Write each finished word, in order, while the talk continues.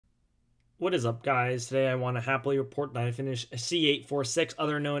What is up, guys? Today I want to happily report that I finished C846,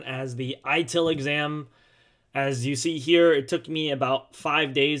 other known as the ITIL exam. As you see here, it took me about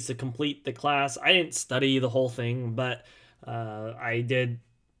 5 days to complete the class. I didn't study the whole thing, but I did,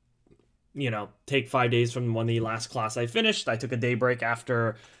 take 5 days from when the last class I finished. I took a day break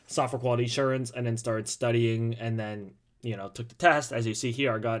after software quality assurance and then started studying and then took the test. As you see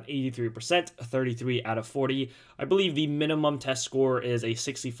here, I got 83%, 33 out of 40. I believe the minimum test score is a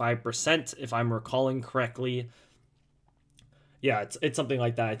 65%, if I'm recalling correctly. Yeah, it's something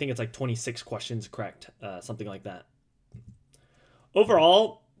like that. I think it's like 26 questions correct, something like that.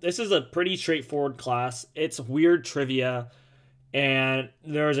 Overall, this is a pretty straightforward class. It's weird trivia, and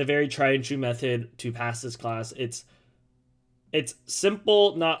there's a very tried and true method to pass this class. It's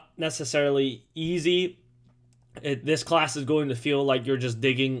simple, not necessarily easy. This class is going to feel like you're just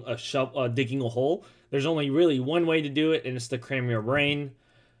digging a hole. There's only really one way to do it, and it's to cram your brain.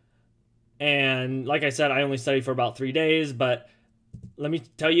 And like I said, I only studied for about 3 days, but let me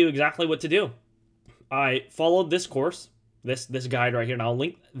tell you exactly what to do. I followed this course, this guide right here, and I'll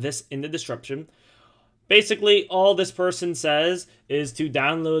link this in the description. Basically, all this person says is to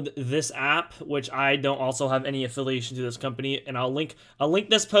download this app, which I don't also have any affiliation to this company, and I'll link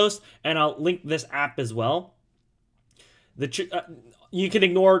this post and I'll link this app as well. You can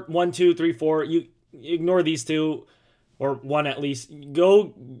ignore 1, 2, 3, 4. You ignore these two, or one at least.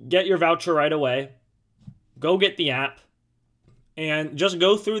 Go get your voucher right away. Go get the app, and just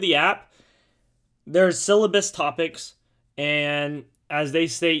go through the app. There's syllabus topics, and as they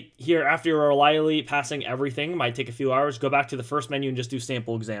state here, after you're reliably passing everything, might take a few hours, go back to the first menu and just do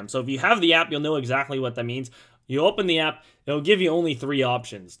sample exam. So if you have the app, you'll know exactly what that means. You open the app, it'll give you only 3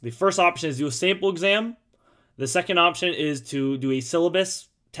 options. The first option is do a sample exam. The second option is to do a syllabus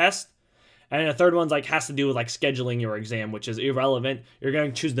test. And the third one's has to do with scheduling your exam, which is irrelevant. You're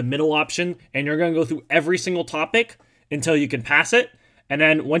going to choose the middle option, and you're going to go through every single topic until you can pass it. And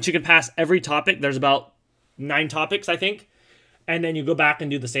then once you can pass every topic, there's about 9 topics, I think. And then you go back and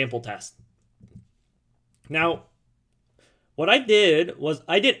do the sample test. Now, what I did was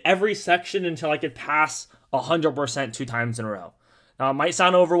I did every section until I could pass 100% 2 times in a row. Now, it might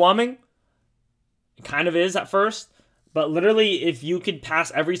sound overwhelming. It kind of is at first. But literally, if you could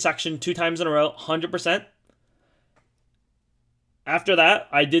pass every section 2 times in a row, 100%. After that,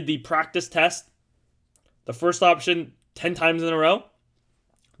 I did the practice test. The first option, 10 times in a row.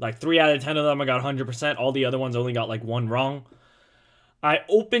 3 out of 10 of them, I got 100%. All the other ones only got 1 wrong. I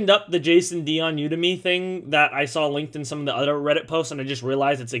opened up the Jason Dion Udemy thing that I saw linked in some of the other Reddit posts, and I just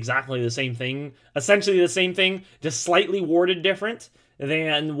realized it's exactly the same thing. Essentially the same thing, just slightly worded different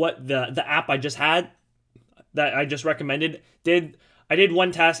than what the app I just had, that I just recommended, did. I did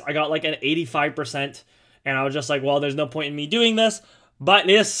one test, I got an 85%, and I was just well, there's no point in me doing this, but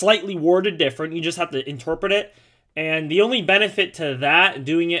it is slightly worded different. You just have to interpret it, and the only benefit to that,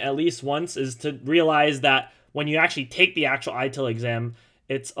 doing it at least once, is to realize that when you actually take the actual ITIL exam,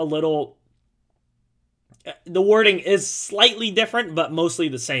 it's a little, the wording is slightly different, but mostly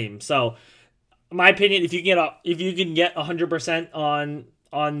the same. So, in my opinion, if you can get 100%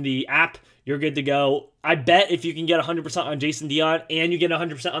 on the app, you're good to go. I bet if you can get 100% on Jason Dion and you get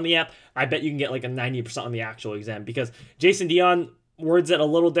 100% on the app, I bet you can get a 90% on the actual exam, because Jason Dion words it a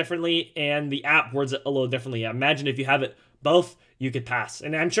little differently and the app words it a little differently. Imagine if you have it both, you could pass.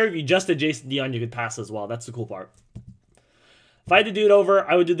 And I'm sure if you just did Jason Dion, you could pass as well. That's the cool part. If I had to do it over,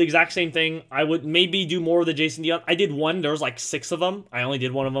 I would do the exact same thing. I would maybe do more of the Jason Dion. I did one. There was 6 of them. I only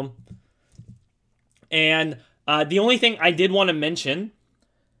did one of them. And the only thing I did want to mention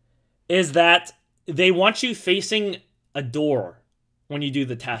is that they want you facing a door when you do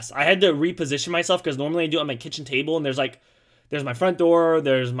the test. I had to reposition myself because normally I do it on my kitchen table, and there's my front door,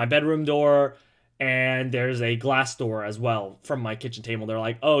 there's my bedroom door, and there's a glass door as well from my kitchen table.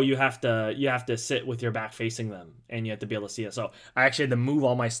 They're oh, you have to sit with your back facing them, and you have to be able to see it. So I actually had to move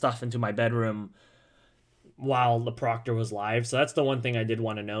all my stuff into my bedroom while the proctor was live. So that's the one thing I did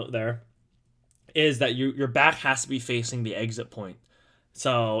want to note there, is that your back has to be facing the exit point.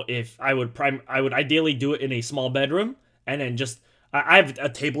 So if I would ideally do it in a small bedroom, and then I have a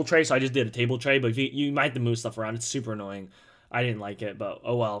table tray, so I just did a table tray, but you might have to move stuff around. It's super annoying. I didn't like it, but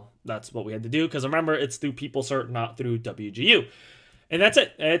oh well, that's what we had to do, because remember, it's through PeopleCert, not through WGU. And that's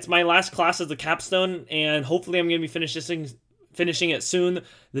it. It's my last class as the capstone, and hopefully I'm going to be finishing it soon.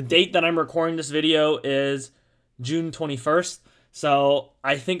 The date that I'm recording this video is June 21st, so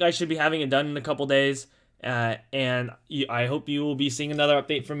I think I should be having it done in a couple days. And I hope you will be seeing another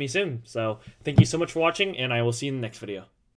update from me soon. So thank you so much for watching, and I will see you in the next video.